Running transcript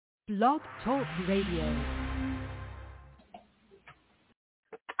Blog Talk Radio.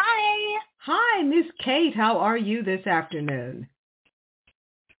 Hi. Hi, Miss Cait. How are you this afternoon?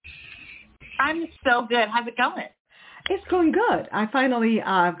 I'm so good. How's it going? It's going good. I finally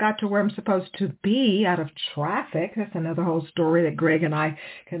got to where I'm supposed to be out of traffic. That's another whole story that Greg and I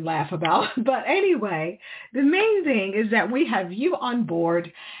can laugh about. But anyway, the main thing is that we have you on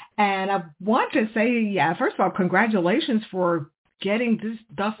board. And I want to say, first of all, congratulations for getting this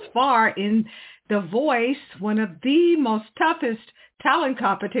thus far in The Voice, one of the most toughest talent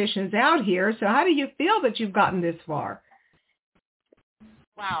competitions out here. So how do you feel that you've gotten this far?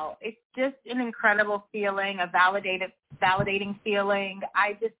 Wow, it's just an incredible feeling, a validating feeling.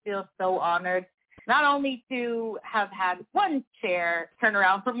 I just feel so honored, not only to have had one chair turn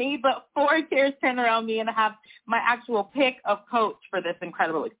around for me, but 4 chairs turn around me and have my actual pick of coach for this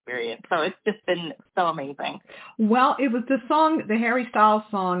incredible experience. So it's just been so amazing. Well, it was the song, the Harry Styles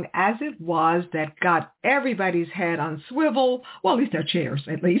song, As It Was, that got everybody's head on swivel. Well, at least their chairs,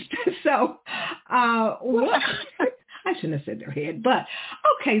 at least. So, what... I shouldn't have said their head, but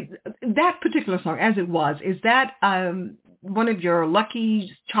okay, that particular song, As It Was, is that one of your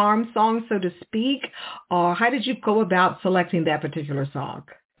lucky charm songs, so to speak, or how did you go about selecting that particular song?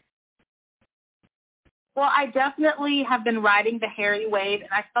 Well, I definitely have been riding the Harry wave, and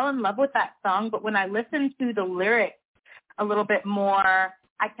I fell in love with that song, but when I listened to the lyrics a little bit more,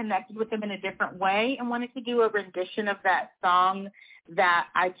 I connected with them in a different way and wanted to do a rendition of that song that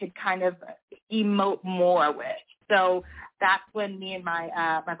I could kind of emote more with. So that's when me and my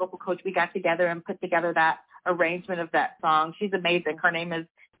vocal coach, we got together and put together that arrangement of that song. She's amazing. Her name is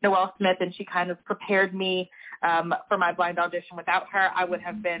Noelle Smith, and she kind of prepared me for my blind audition. Without her, I would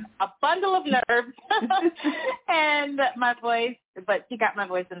have been a bundle of nerves and my voice, but she got my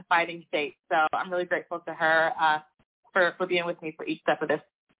voice in fighting shape. So I'm really grateful to her for being with me for each step of this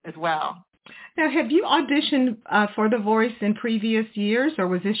as well. Now, have you auditioned for The Voice in previous years, or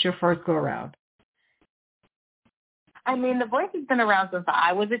was this your first go-around? I mean, The Voice has been around since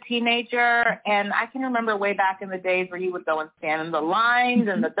I was a teenager, and I can remember way back in the days where you would go and stand in the lines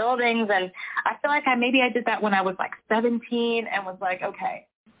and the buildings, and I feel like I did that when I was like 17 and was like, okay,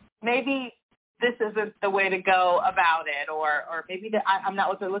 maybe this isn't the way to go about it, or maybe I'm not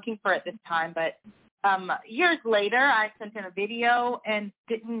what they're looking for at this time. But years later, I sent in a video and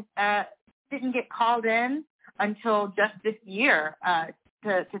didn't get called in until just this year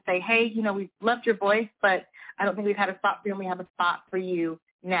to say, hey, we loved your voice, but I don't think we've had a spot for you, and we have a spot for you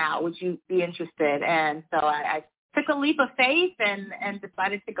now. Would you be interested? And so I took a leap of faith and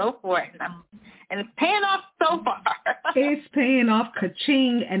decided to go for it. And it's paying off so far. It's paying off,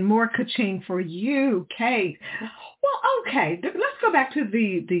 ka-ching, and more ka-ching for you, Cait. Well, okay, let's go back to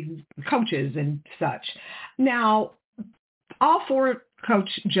the coaches and such. Now, all 4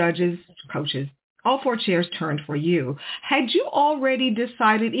 coaches, all 4 chairs turned for you. Had you already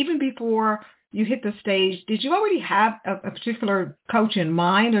decided, even before you hit the stage, did you already have a particular coach in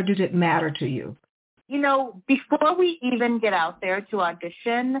mind, or did it matter to you? Before we even get out there to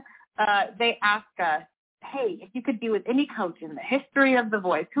audition, they ask us, hey, if you could be with any coach in the history of The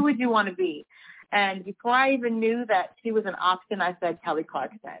Voice, who would you want to be? And before I even knew that she was an option, I said Kelly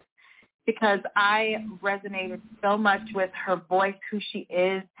Clarkson, because I resonated so much with her voice, who she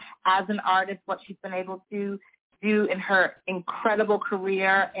is as an artist, what she's been able to do in her incredible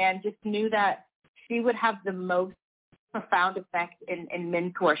career, and just knew that she would have the most profound effect in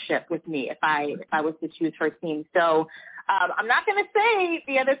mentorship with me if I was to choose her team. So I'm not going to say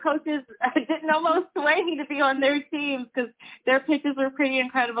the other coaches didn't almost sway me to be on their teams, because their pitches were pretty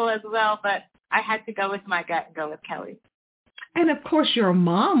incredible as well, but I had to go with my gut and go with Kelly. And, of course, your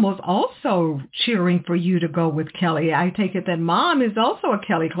mom was also cheering for you to go with Kelly. I take it that mom is also a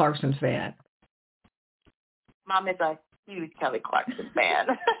Kelly Clarkson fan. Mom is a huge Kelly Clarkson fan.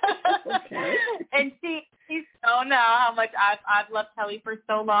 Okay. And she's known how much I've loved Kelly for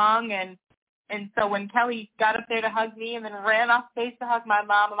so long. And so when Kelly got up there to hug me and then ran off stage to hug my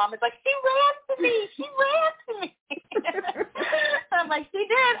mom was like, she ran to me. She ran to me. I'm like, she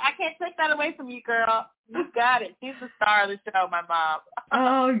did. I can't take that away from you, girl. You got it. She's the star of the show, my mom.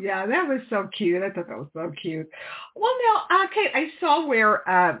 Oh, yeah, that was so cute. I thought that was so cute. Well, now, Cait, I saw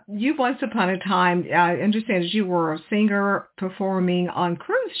where you once upon a time, I understand that you were a singer performing on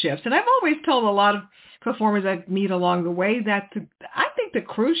cruise ships. And I've always told a lot of performers I meet along the way that I think the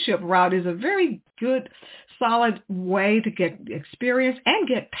cruise ship route is a very good, solid way to get experience and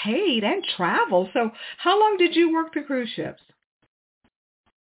get paid and travel. So how long did you work the cruise ships?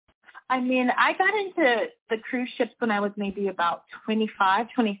 I mean, I got into the cruise ships when I was maybe about 25,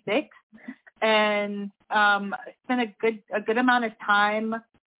 26, and spent a good amount of time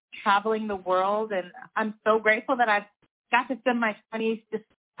traveling the world, and I'm so grateful that I've got to spend my 20s just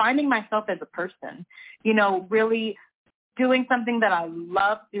finding myself as a person, you know, really doing something that I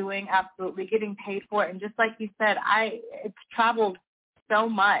love doing, absolutely getting paid for it. And just like you said, it's traveled so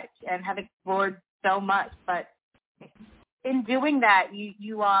much and have explored so much, but in doing that,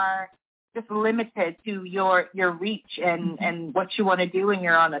 you are just limited to your reach and what you want to do, and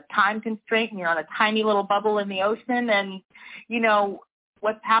you're on a time constraint and you're on a tiny little bubble in the ocean, and you know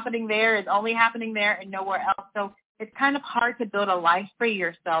what's happening there is only happening there and nowhere else. So it's kind of hard to build a life for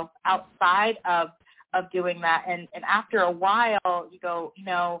yourself outside of doing that. And after a while you go, you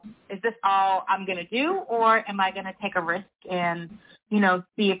know, is this all I'm going to do, or am I going to take a risk and, you know,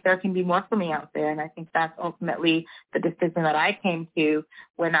 see if there can be more for me out there? And I think that's ultimately the decision that I came to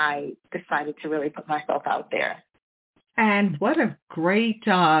when I decided to really put myself out there. And what a great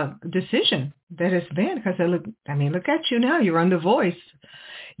decision that has been, because look at you now. You're on The Voice.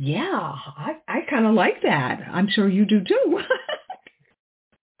 Yeah, I kind of like that. I'm sure you do too.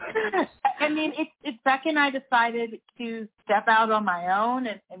 I mean, it's second I decided to step out on my own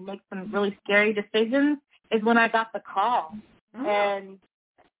and make some really scary decisions is when I got the call. Oh. And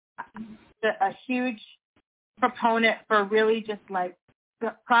a huge proponent for really just like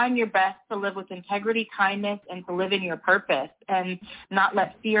trying your best to live with integrity, kindness, and to live in your purpose and not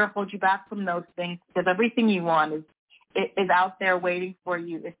let fear hold you back from those things, because everything you want is out there waiting for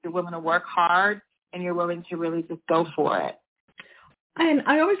you if you're willing to work hard and you're willing to really just go for it. And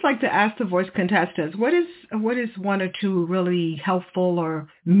I always like to ask the Voice contestants, what is one or two really helpful or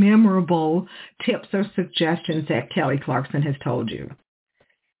memorable tips or suggestions that Kelly Clarkson has told you?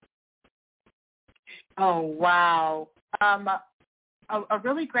 Oh, wow. A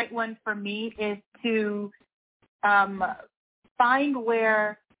really great one for me is to find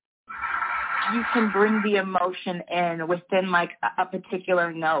where you can bring the emotion in within like a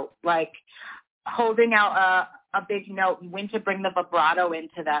particular note, like holding out a big note, and when to bring the vibrato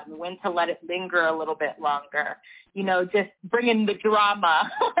into that and when to let it linger a little bit longer. You know, just bringing the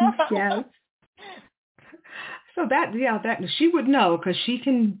drama. Yes. So that she would know, because she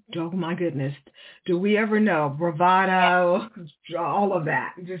can, oh my goodness, do we ever know? Bravado, all of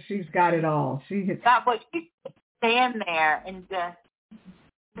that. She's got it all. She can stand there and just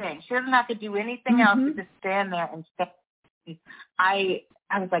sing. She doesn't have to do anything else but just stand there and sing.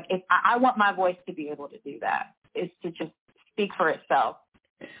 I was like, I want my voice to be able to do that. It's to just speak for itself.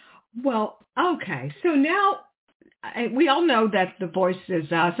 Well, okay. So now we all know that The Voice is,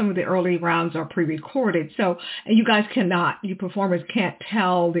 some of the early rounds are pre-recorded. So you guys you performers can't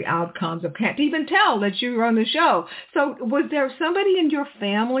tell the outcomes, or can't even tell that you were on the show. So was there somebody in your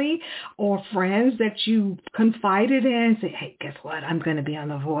family or friends that you confided in and said, hey, guess what? I'm going to be on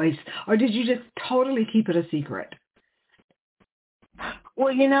The Voice. Or did you just totally keep it a secret?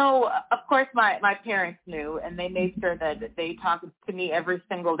 Well, you know, of course, my parents knew, and they made sure that they talked to me every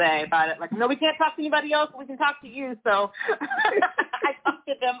single day about it. Like, no, we can't talk to anybody else. We can talk to you. So I talked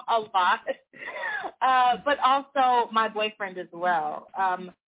to them a lot. But also my boyfriend as well.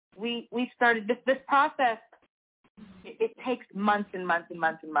 We started this process. It takes months and months and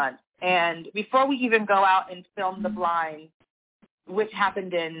months and months. And before we even go out and film The Blind, which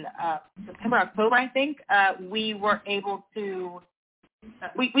happened in September, October, I think, we were able to...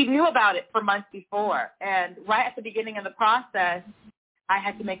 We knew about it for months before, and right at the beginning of the process, I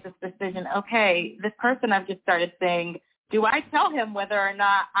had to make this decision. Okay, this person I've just started saying, do I tell him whether or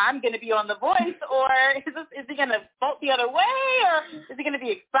not I'm going to be on The Voice, or is he going to vote the other way, or is he going to be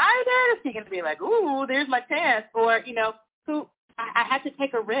excited? Is he going to be like, ooh, there's my chance? Or, you know, I had to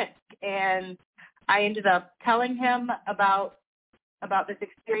take a risk, and I ended up telling him about this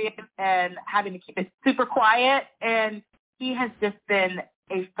experience and having to keep it super quiet, and he has just been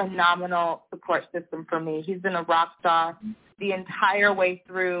a phenomenal support system for me. He's been a rock star the entire way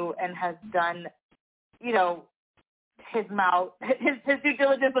through and has done, you know, his due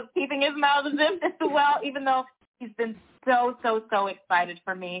diligence of keeping his mouth zipped as well, even though he's been so excited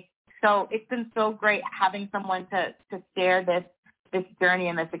for me. So it's been so great having someone to share this journey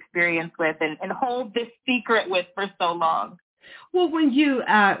and this experience with and hold this secret with for so long. Well, when you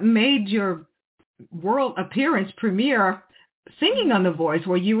made your world appearance premiere singing on The Voice,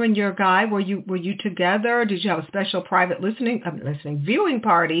 were you and your guy, were you together? Did you have a special private viewing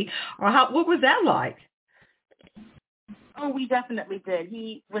party, or what was that like? Oh, we definitely did.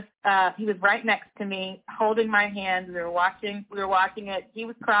 He was right next to me, holding my hand. We were watching it. He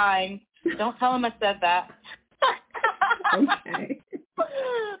was crying. Don't tell him I said that. Okay.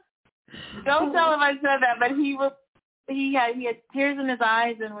 Don't tell him I said that, but he had tears in his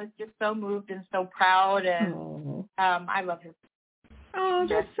eyes and was just so moved and so proud, and I love him. Oh,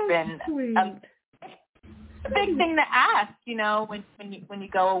 that's so sweet. A big thing to ask, when you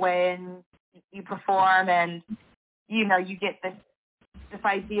go away and you perform, and you get this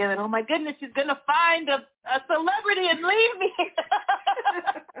idea that, oh my goodness, she's gonna find a celebrity and leave me.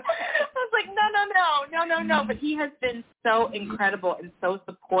 I was like, no. But he has been so incredible and so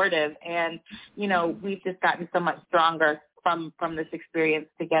supportive, and we've just gotten so much stronger from this experience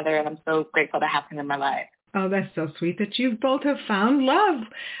together, and I'm so grateful to have him in my life. Oh, that's so sweet that you both have found love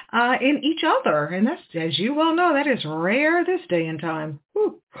in each other. And that's, as you well know, that is rare this day and time.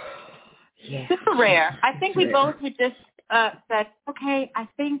 Whew. Yeah. Super rare. I think we both had just said, okay, I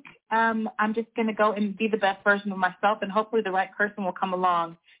think I'm just going to go and be the best version of myself, and hopefully the right person will come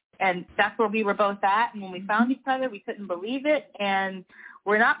along. And that's where we were both at. And when we found each other, we couldn't believe it. And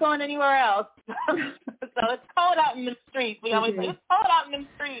we're not going anywhere else. So it's cold out in the streets. We always say, it's cold out in the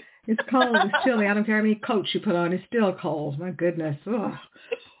streets. It's cold. It's chilly. I don't care how many coats you put on. It's still cold. My goodness. Ugh.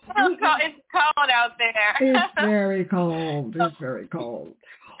 It's cold out there. It's very cold. It's very cold.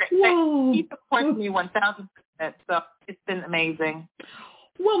 Whoa. He supports me 1,000%. So it's been amazing.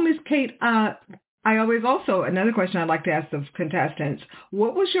 Well, Miss Cait, I always also, another question I'd like to ask the contestants,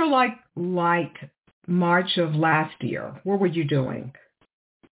 what was your like March of last year? What were you doing?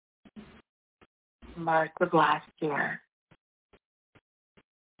 March of last year.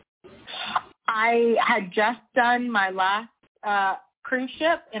 I had just done my last cruise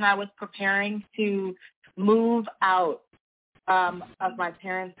ship, and I was preparing to move out of my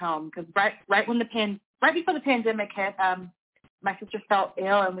parents' home, because right before the pandemic hit, my sister fell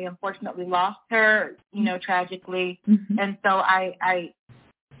ill, and we unfortunately lost her, tragically. Mm-hmm. And so I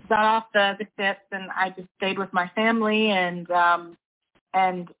got off the ships, and I just stayed with my family, and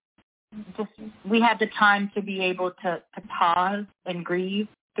just we had the time to be able to pause and grieve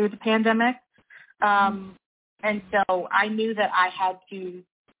through the pandemic. And so I knew that I had to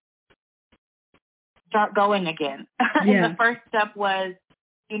start going again. Yeah. And the first step was,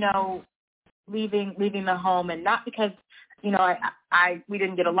 leaving the home, and not because, we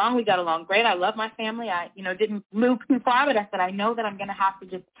didn't get along. We got along great. I love my family. I, didn't move too far, but I said, I know that I'm going to have to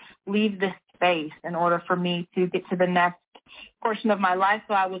just leave this space in order for me to get to the next portion of my life.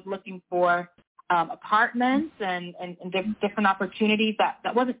 So I was looking for apartments and different opportunities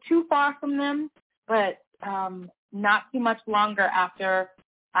that wasn't too far from them, but not too much longer after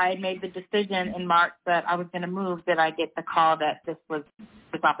I had made the decision in March that I was going to move, that I get the call that this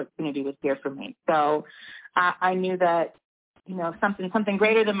opportunity was here for me. So I knew that, something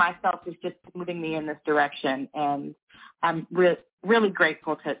greater than myself was just moving me in this direction. And I'm really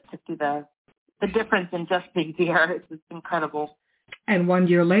grateful to see the difference in just a year. It's incredible. And 1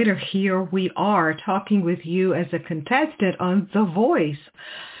 year later, here we are talking with you as a contestant on The Voice.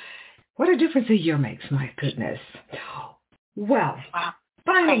 What a difference a year makes, my goodness. Well,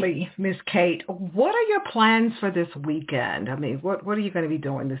 finally, Miss Cait, what are your plans for this weekend? I mean, what are you going to be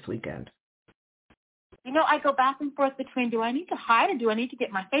doing this weekend? I go back and forth between, do I need to hide or do I need to get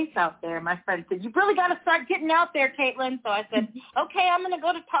my face out there? My friend said, you really got to start getting out there, Caitlin. So I said, okay, I'm going to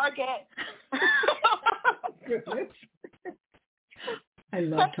go to Target. Goodness. I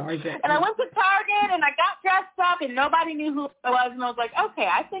love Target. And I went to Target, and I got dressed up, and nobody knew who I was. And I was like, okay,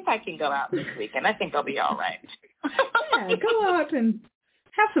 I think I can go out this weekend. I think I'll be all right. Yeah, go out and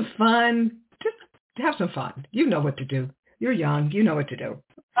have some fun. Just have some fun. You know what to do. You're young. You know what to do.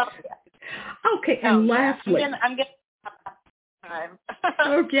 Oh, yeah. Okay, and lastly. I'm getting time.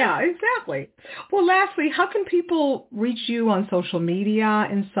 Oh, yeah, exactly. Well, lastly, how can people reach you on social media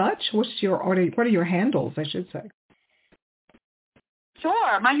and such? What are your handles, I should say?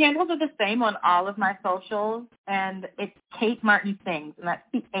 Sure. My handles are the same on all of my socials, and it's Cait Martin Sings, and that's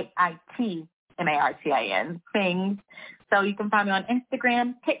CaitMartin Sings. So you can find me on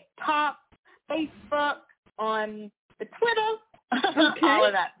Instagram, TikTok, Facebook, on the Twitter, okay. All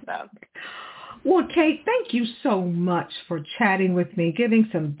of that stuff. Well, Cait, thank you so much for chatting with me, giving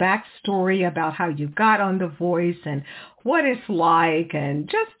some backstory about how you got on The Voice and what it's like, and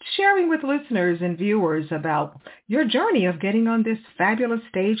just sharing with listeners and viewers about your journey of getting on this fabulous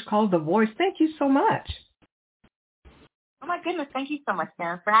stage called The Voice. Thank you so much. Oh, my goodness. Thank you so much,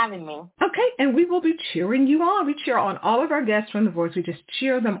 Karen, for having me. Okay, and we will be cheering you on. We cheer on all of our guests from The Voice. We just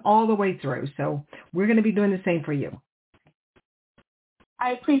cheer them all the way through. So we're going to be doing the same for you.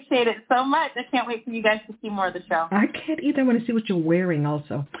 I appreciate it so much. I can't wait for you guys to see more of the show. I can't either. I want to see what you're wearing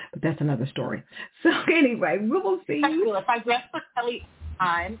also, but that's another story. So anyway, we will see you. If I dress for Kelly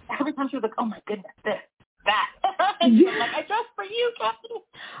time, every time she's like, oh my goodness, this, that. Yeah. I'm like, I dress for you, Kelly.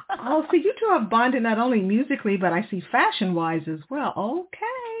 Oh, so you two have bonded not only musically, but I see fashion-wise as well.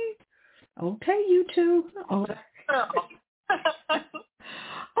 Okay. Okay, you two. Oh.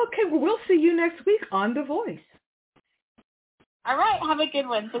 Okay, well, we'll see you next week on The Voice. All right. Have a good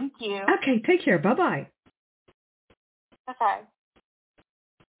one. Thank you. Okay, take care. Bye-bye. Bye-bye.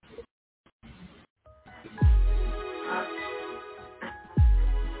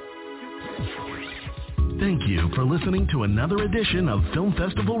 Thank you for listening to another edition of Film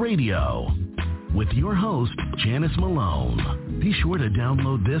Festival Radio with your host, Janice Malone. Be sure to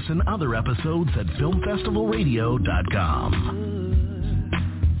download this and other episodes at filmfestivalradio.com.